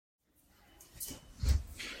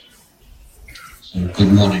So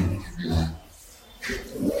good morning, everyone.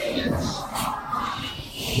 Yes.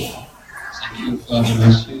 Thank you, Father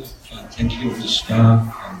Matthew. Thank you, the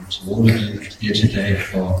staff, and to all of you here today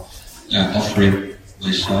for offering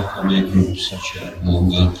myself and my group such a warm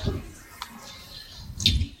welcome.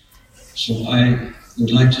 So I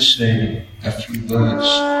would like to say a few words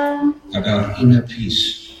about inner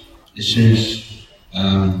peace. This is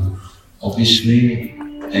obviously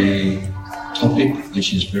a topic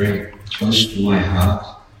which is very close to my heart.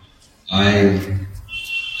 I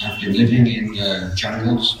have been living in the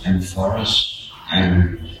jungles and forests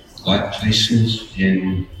and quiet places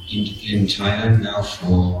in Thailand now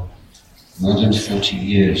for more than 40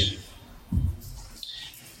 years.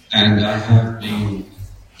 And I have been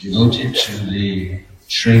devoted to the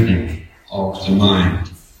training of the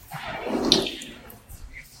mind.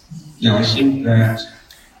 Now I think that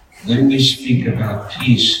when we speak about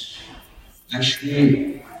peace, actually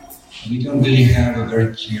we don't really have a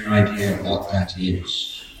very clear idea of what that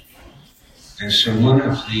is. And so one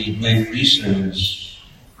of the main reasons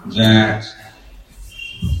that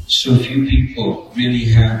so few people really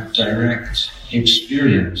have direct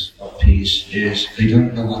experience of peace is they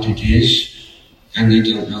don't know what it is and they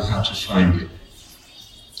don't know how to find it.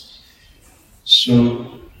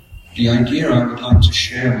 So the idea I would like to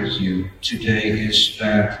share with you today is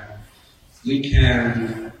that we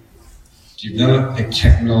can develop a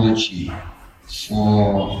technology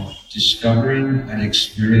for discovering and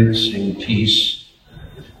experiencing peace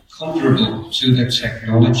comparable to the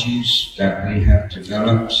technologies that we have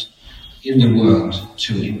developed in the world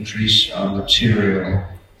to increase our material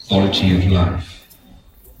quality of life.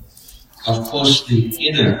 Of course, the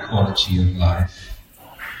inner quality of life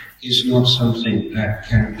is not something that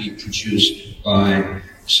can be produced by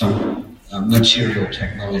some material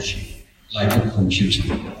technology like a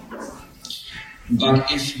computer.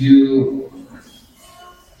 But if you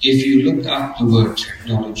look up the word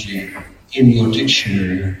technology in your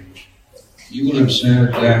dictionary, you will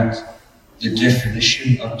observe that the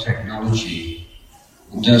definition of technology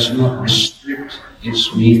does not restrict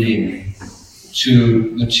its meaning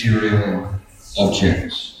to material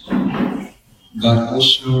objects, but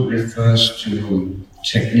also refers to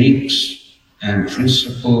techniques and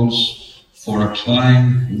principles for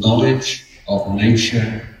applying knowledge of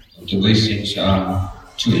nature, of the way things are,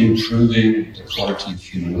 to improving the quality of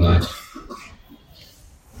human life.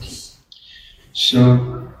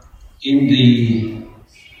 So, in the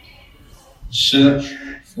search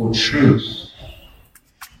for truth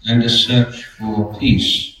and the search for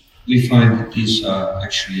peace, we find that these are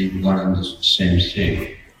actually one and the same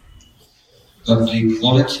thing. But the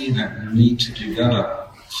quality that we need to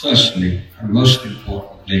develop, firstly and most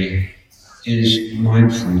importantly, is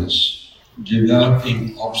mindfulness,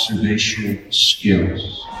 developing observation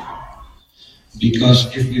skills. Because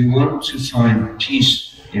if we want to find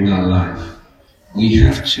peace in our life, we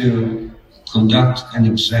have to conduct an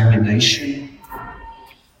examination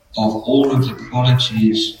of all of the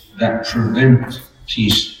qualities that prevent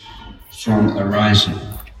peace from arising.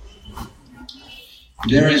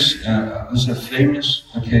 There was a famous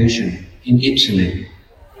occasion in Italy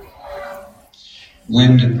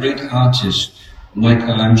when the great artist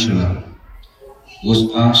Michelangelo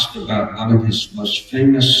was asked about one of his most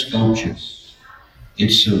famous sculptures.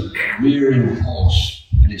 It's a rearing horse,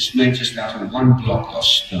 and it's made just out of one block of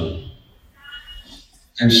stone.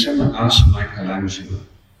 And someone asked Michelangelo,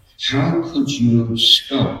 how could you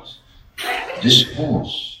sculpt this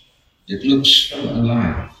horse that looks so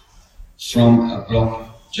alive from a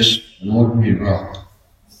block, just an ordinary rock?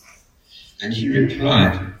 And he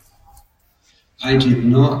replied, I did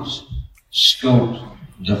not sculpt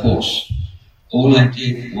the horse. All I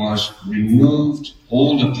did was removed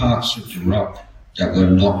all the parts of the rock that were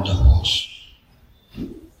not the horse.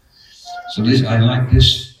 So I like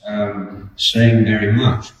this saying very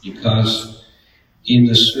much, because in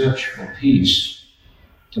the search for peace,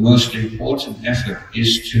 the most important effort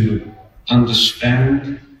is to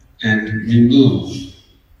understand and remove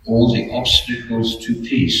all the obstacles to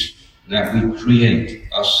peace that we create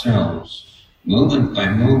ourselves, moment by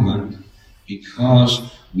moment,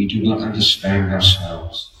 because we do not understand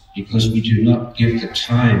ourselves, because we do not give the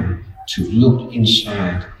time to look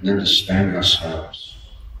inside and understand ourselves.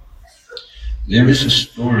 There is a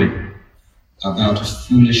story about a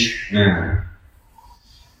foolish man,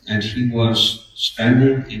 and he was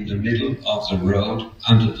standing in the middle of the road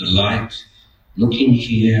under the light, looking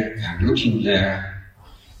here and looking there,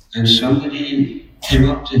 and somebody came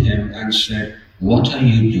up to him and said, what are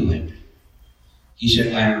you doing? He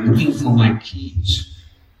said, I am looking for my keys.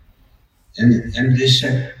 And they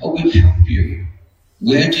said, oh, we'll help you.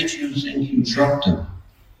 Where did you think you dropped them?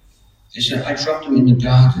 He said, I dropped them in the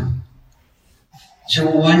garden. He said,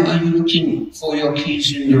 well, why are you looking for your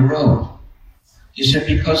keys in the road? He said,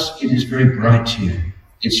 because it is very bright here.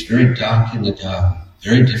 It's very dark in the garden.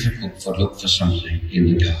 Very difficult to look for something in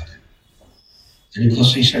the garden. And of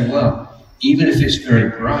course he said, well, even if it's very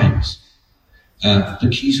bright, the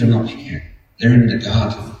keys are not here. They're in the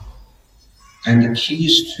garden. And the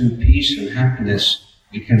keys to peace and happiness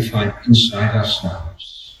we can find inside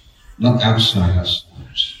ourselves, not outside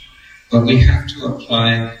ourselves. But we have to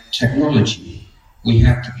apply technology. We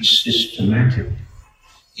have to be systematic.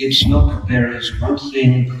 It's not that there is one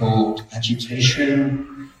thing called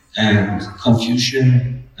agitation and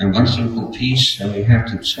confusion and one thing called peace, and we have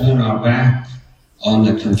to turn our back on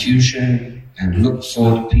the confusion and look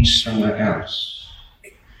for the peace somewhere else.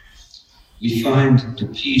 We find the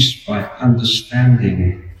peace by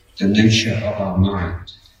understanding the nature of our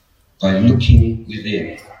mind, by looking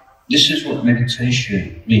within. This is what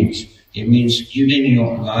meditation means. It means giving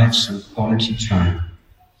your life some quality time.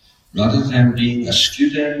 Rather than being a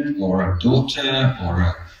student or a daughter or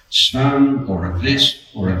a son or a this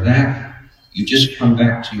or a that, you just come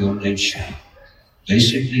back to your nature.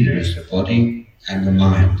 Basically, there is the body and the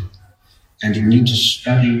mind. And you need to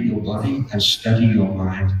study your body and study your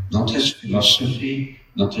mind, not as philosophy,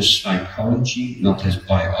 not as psychology, not as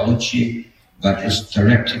biology, but as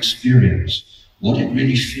direct experience. What it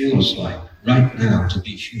really feels like right now to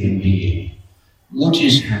be a human being. What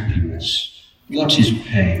is happiness? What is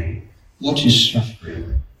pain? What is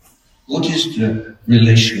suffering? What is the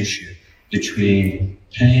relationship between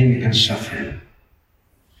pain and suffering?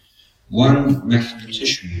 One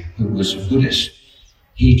mathematician who was a Buddhist,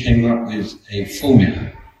 he came up with a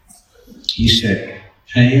formula. He said,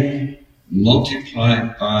 pain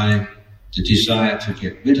multiplied by the desire to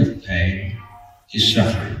get rid of pain is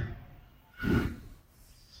suffering.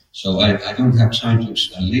 So I don't have time to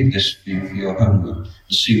leave this for your homework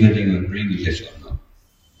to see whether you agree with it or not.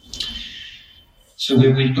 So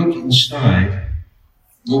when we look inside,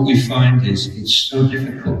 what we find is it's so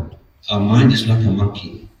difficult. Our mind is like a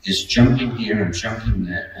monkey. It's jumping here and jumping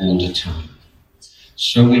there all the time.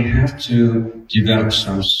 So we have to develop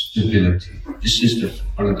some stability. This is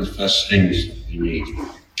one of the first things that we need.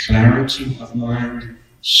 Clarity of mind,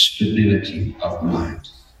 stability of mind,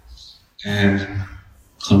 and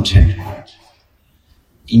contentment.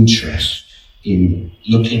 Interest in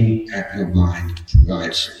looking at your mind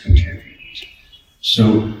provides contentment.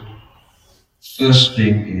 So, first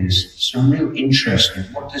thing is some real interest in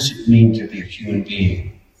what does it mean to be a human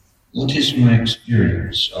being? What is my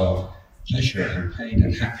experience of pleasure and pain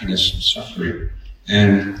and happiness and suffering?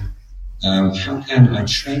 And how can I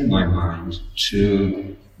train my mind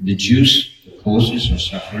to reduce the causes of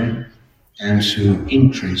suffering and to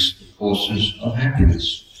increase the causes of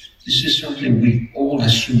happiness? This is something we all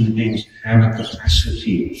as human beings have a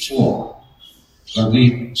capacity for. But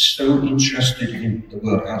we're so interested in the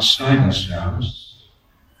world outside ourselves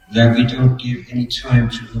that we don't give any time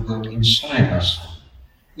to the world inside ourselves.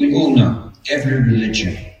 We all know, every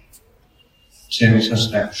religion tells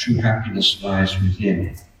us that true happiness lies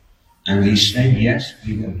within. And we say, yes,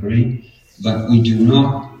 we agree, but we do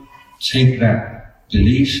not take that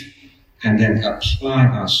belief and then apply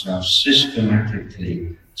ourselves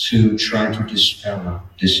systematically to try to discover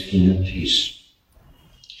this inner peace.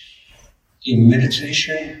 In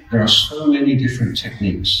meditation, there are so many different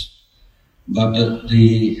techniques, but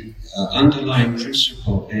the underlying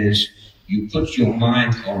principle is you put your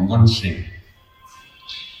mind on one thing.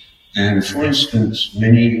 And for instance,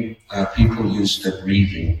 many people use the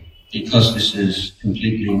breathing because this is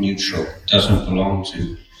completely neutral, doesn't belong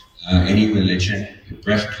to any religion. Your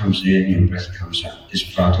breath comes in, your breath comes out.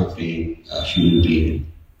 It's part of being a human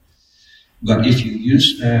being. But if you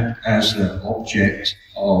use that as an object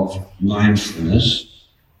of mindfulness,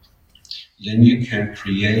 then you can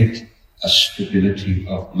create a stability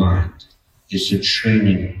of mind. It's a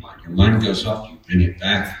training of mind. Your mind goes off, you bring it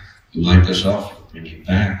back. Your mind goes off, you bring it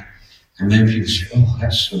back. And then people say, oh,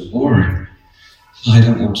 that's so boring. I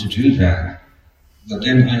don't want to do that. But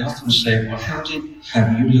then I often say, well, have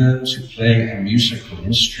you learned to play a musical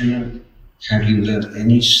instrument? Have you learned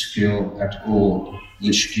any skill at all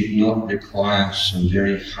which did not require some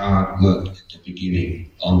very hard work at the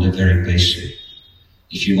beginning, on the very basic?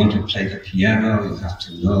 If you want to play the piano, you have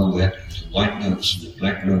to know where the white notes and the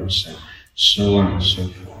black notes and so on and so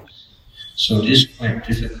forth. So it is quite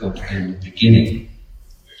difficult in the beginning.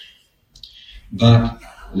 But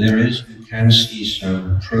you can see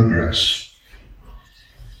some progress.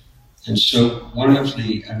 And so one of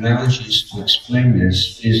the analogies to explain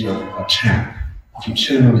this is a tap. If you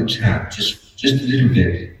turn on a tap, just just a little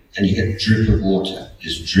bit, and you get a drip of water.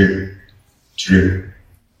 Just drip, drip,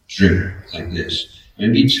 drip, like this.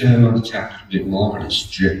 Maybe turn on the tap a little bit more, and it's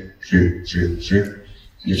drip, drip, drip, drip.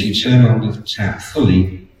 And if you turn on the tap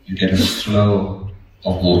fully, you get a flow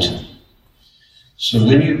of water. So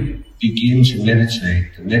when you begin to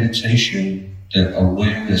meditate, the meditation, the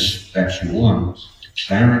awareness that you want, the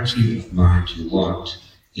clarity of mind you want,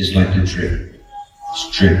 is like the drip.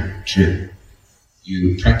 It's drip, drip.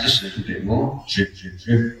 You practice a little bit more, drip, drip,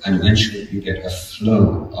 drip, and eventually you get a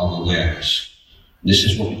flow of awareness. This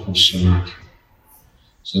is what we call samadhi.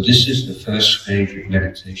 So this is the first stage of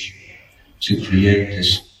meditation, to create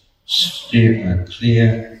this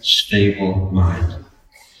clear, stable mind.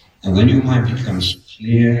 And when your mind becomes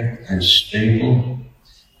clear and stable,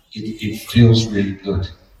 it feels really good.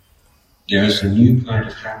 There is a new kind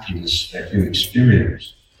of happiness that you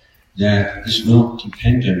experience that is not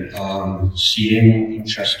dependent on seeing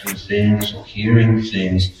interesting things or hearing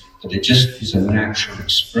things, but it just is a natural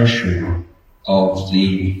expression of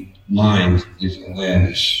the mind with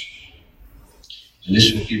awareness. And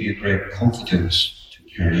this will give you great confidence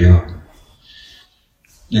to carry on.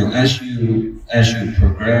 Now, as you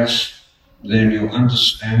progress, then your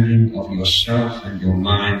understanding of yourself and your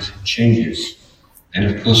mind changes. And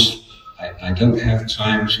of course, I don't have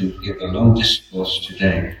time to give a long discourse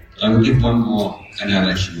today, but I will give one more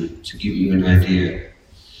analogy to give you an idea.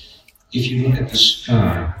 If you look at the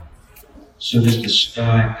sky, so there's the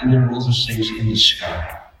sky, and there are all those things in the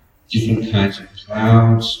sky. Different kinds of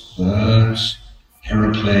clouds, birds,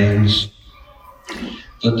 aeroplanes.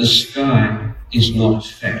 But the sky is not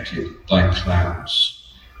affected by clouds.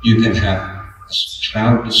 You can have a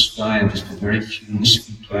cloudless sky and just a very few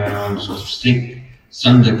wispy clouds or thick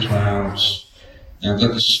thunder clouds. But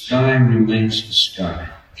the sky remains the sky.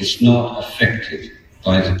 It's not affected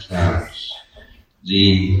by the clouds.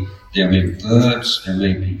 There may be birds, there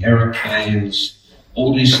may be aeroplanes.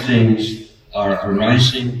 All these things are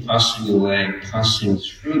arising, passing away, passing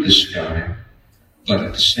through the sky, but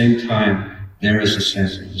at the same time, there is a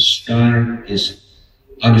sense that the sky is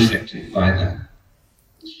unaffected by them.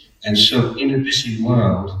 And so, in a busy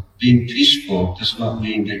world, being peaceful does not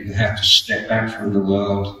mean that you have to step back from the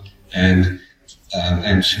world and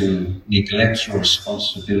to neglect your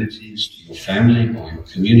responsibilities to your family or your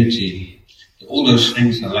community. All those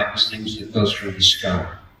things are like the things that go through the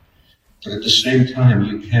sky. But at the same time,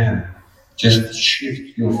 you can just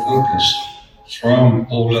shift your focus from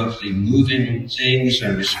all of the moving things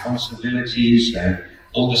and responsibilities and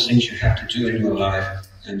all the things you have to do in your life,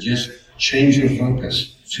 and just change your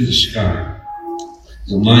focus to the sky.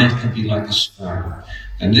 Your mind can be like the sky.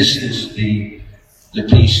 And this is the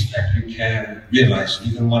peace that you can realize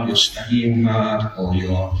even while you're studying hard, or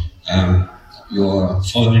you're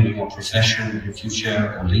following your profession in the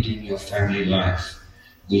future, or leading your family life.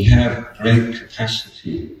 We have great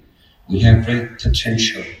capacity. We have great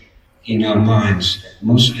potential in our minds that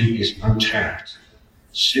mostly is untapped,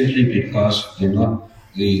 simply because we're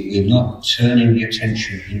not turning the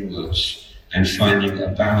attention inwards and finding a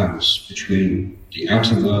balance between the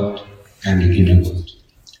outer world and the inner world.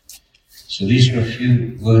 So these are a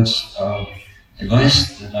few words of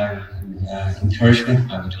advice that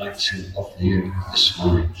encouragement I would like to offer you this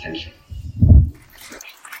morning. Thank you.